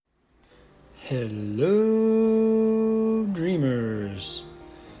Hello, dreamers.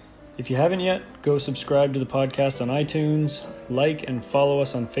 If you haven't yet, go subscribe to the podcast on iTunes, like and follow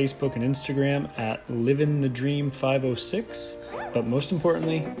us on Facebook and Instagram at LivinTheDream506. But most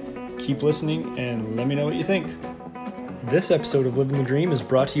importantly, keep listening and let me know what you think. This episode of Living the Dream is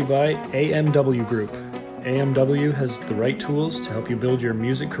brought to you by AMW Group. AMW has the right tools to help you build your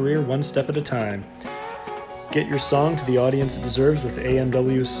music career one step at a time. Get your song to the audience it deserves with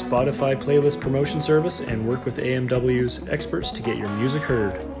AMW's Spotify playlist promotion service and work with AMW's experts to get your music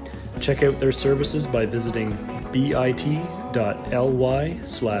heard. Check out their services by visiting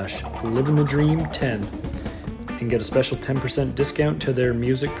bit.ly/livingthedream10 and get a special 10% discount to their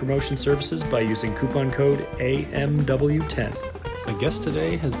music promotion services by using coupon code AMW10. My guest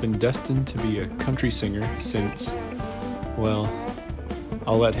today has been destined to be a country singer since, well,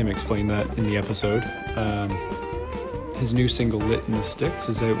 I'll let him explain that in the episode. His new single, Lit in the Sticks,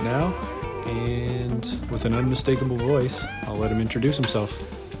 is out now, and with an unmistakable voice, I'll let him introduce himself.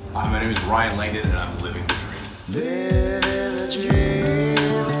 Hi, my name is Ryan Langdon, and I'm living the dream. Living the dream.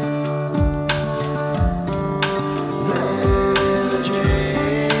 Living the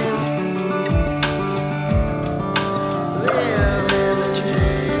dream. Living the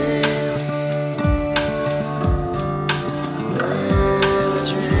dream.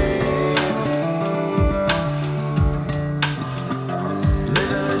 Living the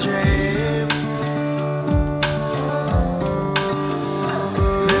dream. Living the dream.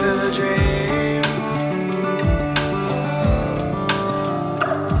 Living the dream.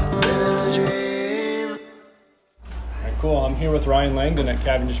 Living the dream. All right, cool. I'm here with Ryan Langdon at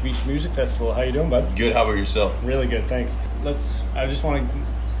Cavendish Beach Music Festival. How you doing, bud? Good, how about yourself? Really good, thanks. I just want to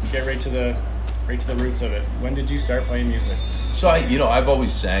get right to the roots of it. When did you start playing music? So, I've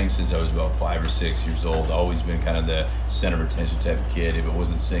always sang since I was about 5 or 6 years old. I've always been kind of the center of attention type of kid. If it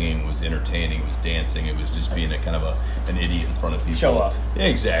wasn't singing, it was entertaining, it was dancing, it was just being an idiot in front of people. Show off. Yeah,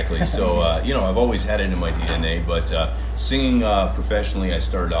 exactly. So, I've always had it in my DNA, but singing professionally, I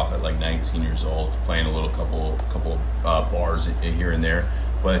started off at like 19 years old, playing a little couple bars here and there.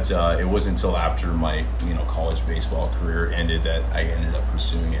 But it wasn't until after my college baseball career ended that I ended up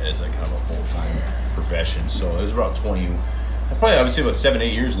pursuing it as a kind of a full-time profession. So it was about I would say about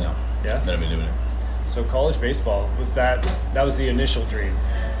 7-8 years now. Yeah. That I've been doing it. So college baseball, was that was the initial dream?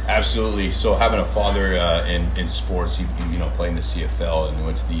 Absolutely. So having a father in sports, he played in the CFL and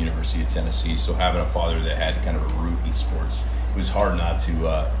went to the University of Tennessee. So having a father that had kind of a root in sports, it was hard not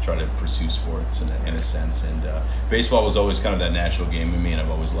to try to pursue sports in a sense. And baseball was always kind of that natural game in me, and I've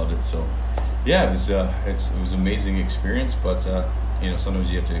always loved it. So yeah, it was an amazing experience. But sometimes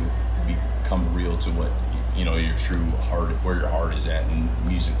you have to become real to what your true heart, where your heart is at, and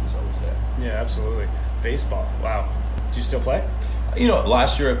music was always that. Yeah, absolutely. Baseball. Wow. Do you still play?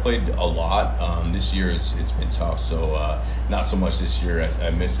 Last year I played a lot. This year it's been tough, so not so much this year.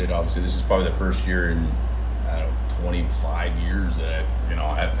 I miss it. Obviously, this is probably the first year in 25 years that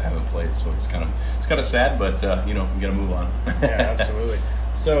I haven't played. So it's kind of sad, but we got to move on. Yeah, absolutely.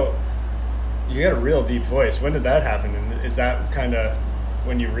 So you got a real deep voice. When did that happen? And is that kind of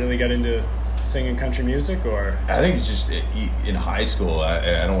when you really got into singing country music, or? I think it's just in high school.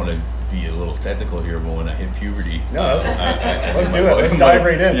 I don't want to be a little technical here, but when I hit puberty, no, let's do it. Let's dive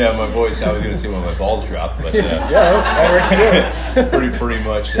right in. Yeah, my voice. I was going to say when my balls dropped, but yeah, that works too. pretty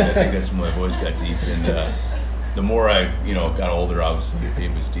much. I think that's when my voice got deep, and the more I got older, obviously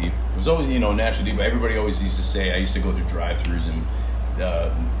it was deep. It was always naturally deep. Everybody always used to say, I used to go through drive-thrus and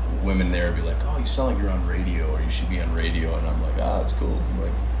women there would be like, "Oh, you sound like you're on radio, or you should be on radio," and I'm like, it's cool. I'm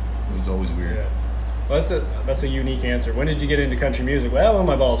like, it was always weird. Yeah. Well, that's a unique answer. When did you get into country music? Well, when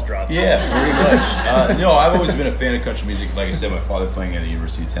my balls dropped. Yeah, pretty much. I've always been a fan of country music. Like I said, my father playing at the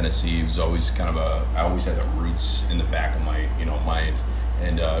University of Tennessee, it was always I always had the roots in the back of my mind.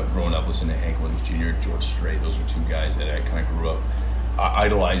 And growing up listening to Hank Williams Jr., George Strait, those were two guys that I kind of grew up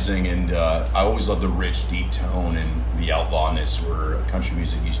idolizing. And I always loved the rich, deep tone and the outlawness where country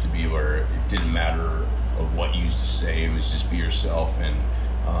music used to be, where it didn't matter of what you used to say. It was just be yourself, and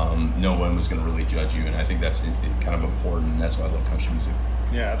no one was going to really judge you. And I think that's kind of important, and that's why I love country music.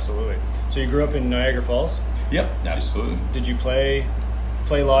 Yeah, absolutely. So you grew up in Niagara Falls? Yep, absolutely. Did you play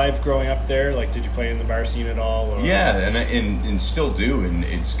live growing up there? Like, did you play in the bar scene at all? Or? Yeah, and still do. And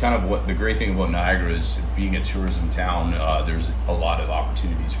it's kind of what the great thing about Niagara is, being a tourism town. There's a lot of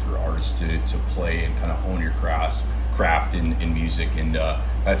opportunities for artists to play and kind of hone your craft in music. And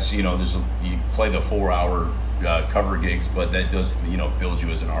that's you play the 4-hour cover gigs, but that does build you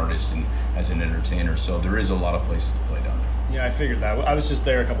as an artist and as an entertainer. So there is a lot of places to play down there. Yeah, I figured that. I was just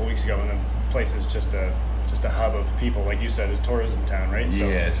there a couple weeks ago, and the place is just a just a hub of people, like you said, it's tourism town, right? So,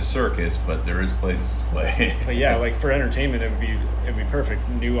 Yeah, it's a circus, but there is places to play. but yeah, like for entertainment, it'd be perfect.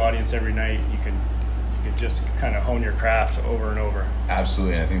 New audience every night. You could just kind of hone your craft over and over.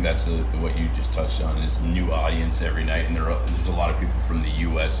 Absolutely, and I think that's what you just touched on is new audience every night, and there's a lot of people from the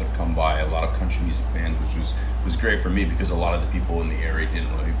U.S. that come by, a lot of country music fans, which was great for me because a lot of the people in the area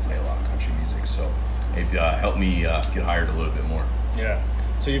didn't really play a lot of country music, so it helped me get hired a little bit more. Yeah.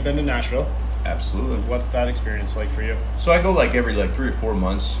 So you've been to Nashville. Absolutely. What's that experience like for you? So I go like every 3 or 4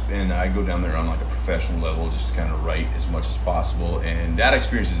 months, and I go down there on like a professional level just to kind of write as much as possible, and that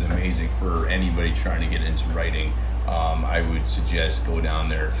experience is amazing for anybody trying to get into writing. I would suggest go down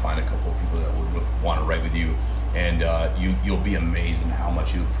there, find a couple of people that would want to write with you, and you'll be amazed at how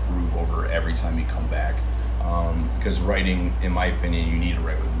much you improve over every time you come back. Because writing, in my opinion, you need to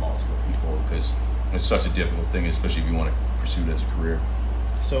write with multiple people because it's such a difficult thing, especially if you want to pursue it as a career.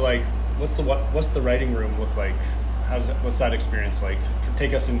 So like, what's the writing room look like? What's that experience like?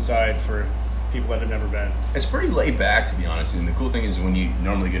 Take us inside for people that have never been. It's pretty laid back, to be honest. And the cool thing is when you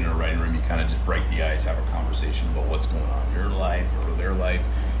normally get in a writing room, you kind of just break the ice, have a conversation about what's going on in your life or their life.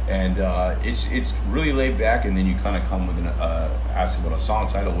 And it's really laid back. And then you kind of come with ask about a song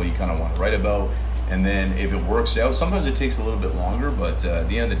title, what you kind of want to write about. And then if it works out, sometimes it takes a little bit longer, but at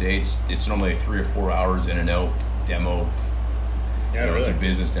the end of the day, it's normally 3 or 4 hours in and out, demo. Yeah, It's a really.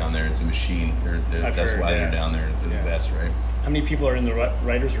 business down there. It's a machine. That's heard, why yeah. they're down there. They're the best, right? How many people are in the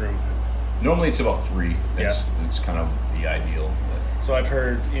writer's room? Normally it's about 3. Yeah. It's kind of the ideal. But So I've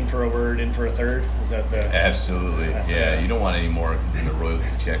heard in for a word, in for a third. Is that the... absolutely. That's Yeah, the- you don't want any more because then the royalty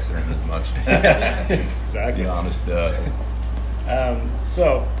checks aren't as much. Exactly. Be honest.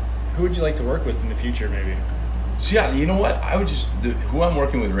 So, who would you like to work with in the future, maybe? So yeah, you know what? Who I'm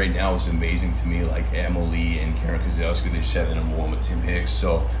working with right now is amazing to me, like Emily and Karen Kozlowski. They just had the #1 with Tim Hicks,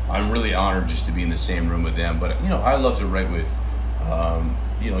 so I'm really honored just to be in the same room with them. But I love to write with,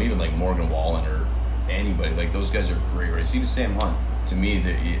 even like Morgan Wallen or anybody. Like those guys are great writers. Even Sam Hunt. To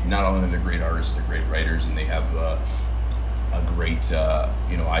me, not only are they great artists, they're great writers, and they have a great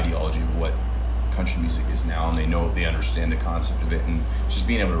ideology of what country music is now, and they understand the concept of it, and just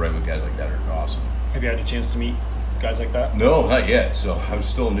being able to write with guys like that are awesome. Have you had a chance to meet guys like that? No, not yet. So I'm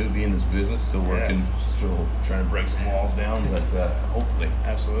still a newbie in this business, still working, still trying to break some walls down, but hopefully.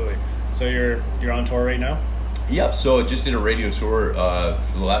 Absolutely. So you're on tour right now? Yep, so I just did a radio tour.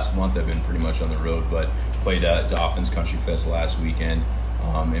 For the last month I've been pretty much on the road, but played at Dauphin's Country Fest last weekend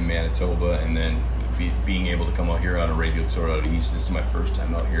in Manitoba, and then being able to come out here on a radio tour out east. This is my first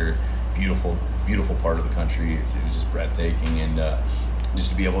time out here. Beautiful, beautiful part of the country. It was just breathtaking, and just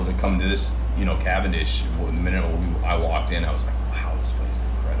to be able to come to this, Cavendish, the minute I walked in, I was like, wow, this place is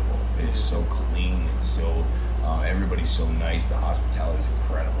incredible. It's so clean. It's so, everybody's so nice. The hospitality is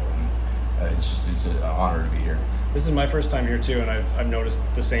incredible. And it's an honor to be here. This is my first time here too, and I've noticed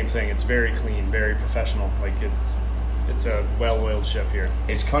the same thing. It's very clean, very professional. Like it's a well-oiled ship here.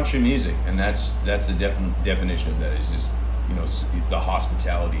 It's country music, and that's the definition of that. Is just the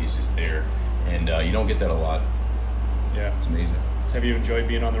hospitality is just there, and you don't get that a lot. Yeah. It's amazing. Have you enjoyed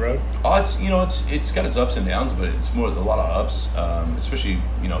being on the road? Oh, it's got its ups and downs, but it's more a lot of ups. Especially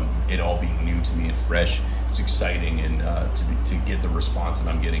it all being new to me and fresh. It's exciting, and to get the response that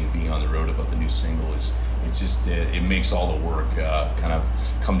I'm getting being on the road about the new single is it makes all the work kind of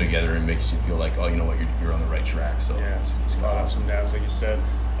come together and makes you feel like, oh, you know what, you're on the right track. So Yeah, it's a lot of ups and downs, like you said.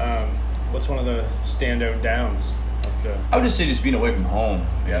 What's one of the standout downs of the? I would just say just being away from home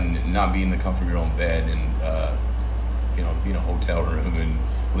and not being in the comfort of your own bed, and being in a hotel room and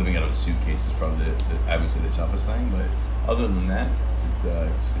living out of a suitcase is probably I would say the toughest thing. But other than that,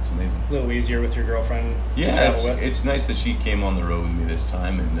 it's amazing. A little easier with your girlfriend to Yeah, travel with? it's nice that she came on the road with me this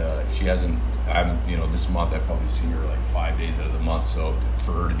time, and I haven't this month I've probably seen her like 5 days out of the month. So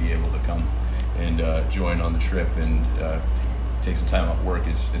for her to be able to come and join on the trip and take some time off work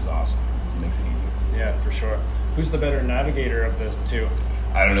is awesome. It makes it easy. Yeah, for sure. Who's the better navigator of the two?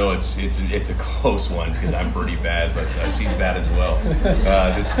 I don't know. It's a close one because I'm pretty bad, but she's bad as well.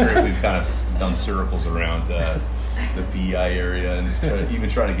 This trip we've kind of done circles around the PEI area, and even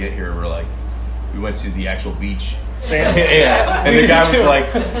trying to get here, we went to the actual beach. Same. Yeah, and the guy was like,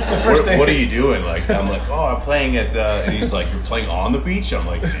 first day. what are you doing? Like, I'm like, oh, I'm playing at the, and he's like, you're playing on the beach? I'm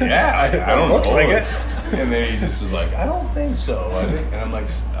like, yeah, I don't know. Looks like it. And then he just was like, I don't think so. And I'm like,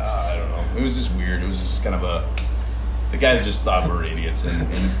 I don't know. It was just weird. It was just kind of the guy just thought we were idiots,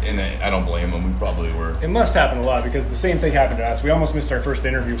 and I don't blame him. We probably were. It must happen a lot because the same thing happened to us. We almost missed our first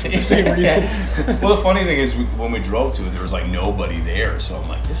interview for the same reason. Well, the funny thing is, when we drove to it, there was like nobody there. So I'm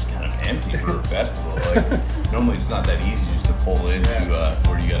like, this is kind of empty for a festival. Like, normally it's not that easy just to pull into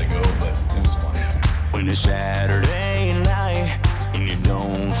where you got to go, but it was funny. We When it's Saturday night and you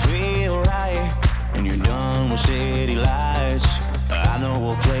don't feel right and you're done with city lights, I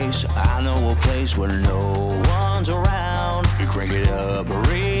know a place where no one's around. You crank it up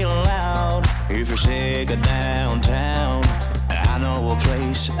real loud if you're sick of downtown. I know a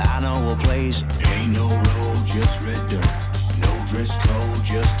place. Ain't no road, just red dirt. No dress code,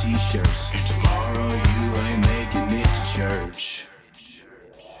 just t-shirts. And tomorrow you ain't making it to church.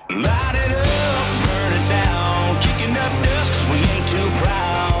 Light it up, burn it down, kicking up dust 'cause we ain't too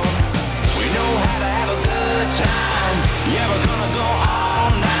proud. We know how to have a good time. Yeah, we're gonna go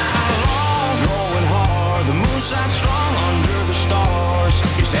all night long. Going hard, the moon shines strong under the stars.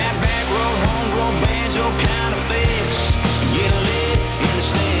 It's that back road, homegrown banjo kind of fix. Get lit in the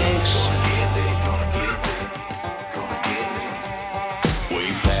sticks. Way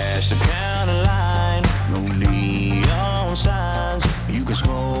past the county line, no neon signs. You can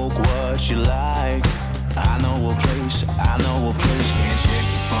smoke what you like. I know a place. Can't check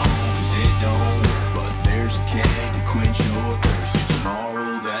your phone 'cause it don't work, but there's a keg to quench your thirst. And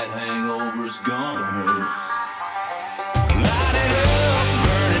tomorrow that hangover's gonna hurt. Light it up,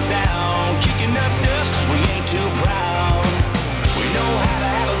 burn it down, kicking up dust 'cause we ain't too proud. We know how to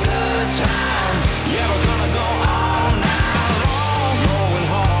have a good time. Yeah, we're gonna go all night long. Going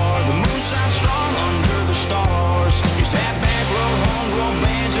hard, the moon shines strong under the stars. It's that back road, homegrown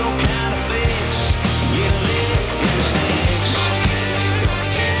banjo kind of fix. Get lit in the sticks.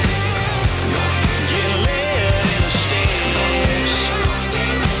 Get lit in the sticks.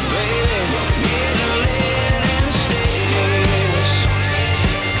 Baby, get lit in the sticks.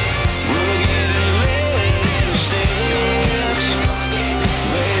 We're getting lit in the sticks.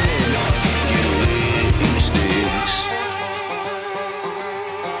 Baby, get lit in the sticks.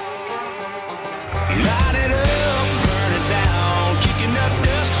 Light it up, burn it down, kicking up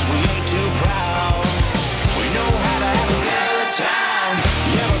dust 'cause we ain't too proud. We know how to have a good time.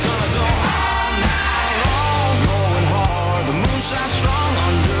 Yeah, we're gonna go all night long. Going hard, the moon shines strong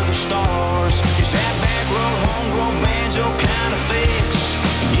under the stars. It's that back road, homegrown banjo kind of fix.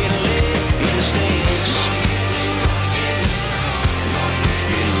 Get lit in the sticks.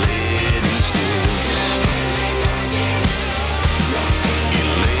 Get lit in the sticks. Get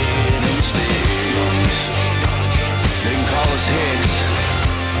lit in the sticks. They can call us hicks,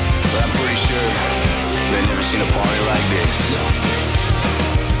 but I'm pretty sure they've never seen a party like this.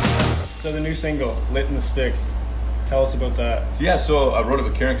 So the new single, Lit in the Sticks. Tell us about that. So I wrote it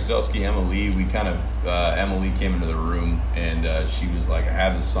with Karen Kozelski, Emma Lee. We kind of, Emma Lee came into the room and she was like, I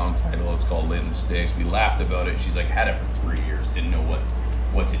have this song title, it's called Lit in the Sticks. We laughed about it. She's like, had it for 3 years, didn't know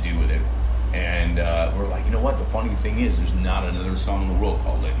what to do with it. And we're like, you know what, the funny thing is there's not another song in the world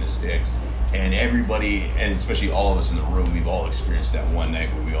called Lit in the Sticks. And everybody, and especially all of us in the room, we've all experienced that one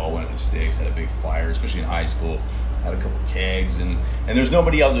night where we all went in the sticks, had a big fire, especially in high school, had a couple kegs, and there's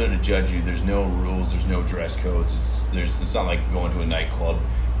nobody out there to judge you. There's no rules, there's no dress codes. It's not like going to a nightclub.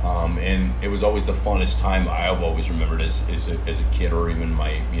 And it was always the funnest time I've always remembered as a kid, or even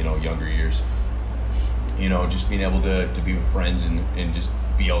my younger years. Just being able to be with friends and just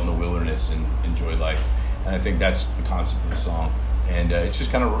be out in the wilderness and enjoy life. And I think that's the concept of the song. And it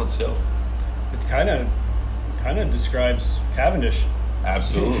just kind of wrote itself. It kind of describes Cavendish.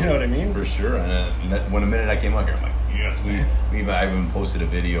 Absolutely. You know what I mean? For sure. And when the minute I came out here, I'm like, yes, I even posted a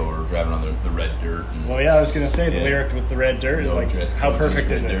video or driving on the red dirt. And, well, yeah, I was going to say the lyric with the red dirt. No like, dress how code,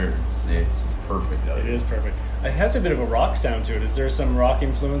 perfect is red it? dirt. It's perfect out It here. is perfect. It has a bit of a rock sound to it. Is there some rock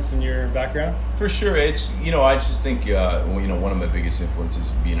influence in your background? For sure. It's, I just think, one of my biggest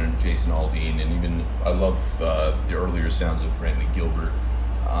influences being on Jason Aldean, and even I love the earlier sounds of Brantley Gilbert,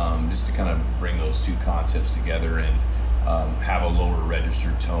 just to kind of bring those two concepts together and have a lower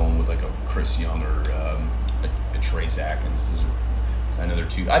registered tone with like a Chris Young or a Trace Atkins. Those are another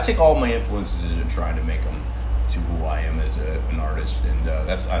two. I take all my influences and trying to make them to who I am as an artist, and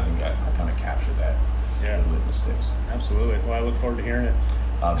I think I kind of capture that. Yeah. Lit in the Sticks. Absolutely. Well, I look forward to hearing it.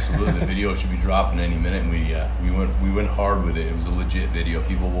 Absolutely. The video should be dropping any minute, and we went hard with it. It was a legit video.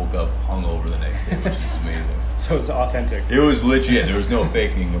 People woke up hungover the next day, which is amazing. So it's authentic. It was legit. There was no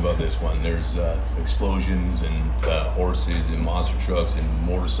faking about this one. There's explosions and horses and monster trucks and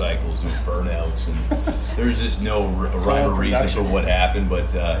motorcycles and burnouts, and there's just no rhyme or reason for what happened,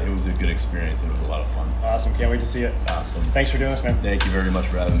 but it was a good experience and it was a lot of fun. Awesome. Can't wait to see it. Awesome. Thanks for doing this, man. Thank you very much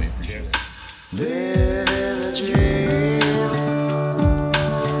for having me. Appreciate it. Live in the dream.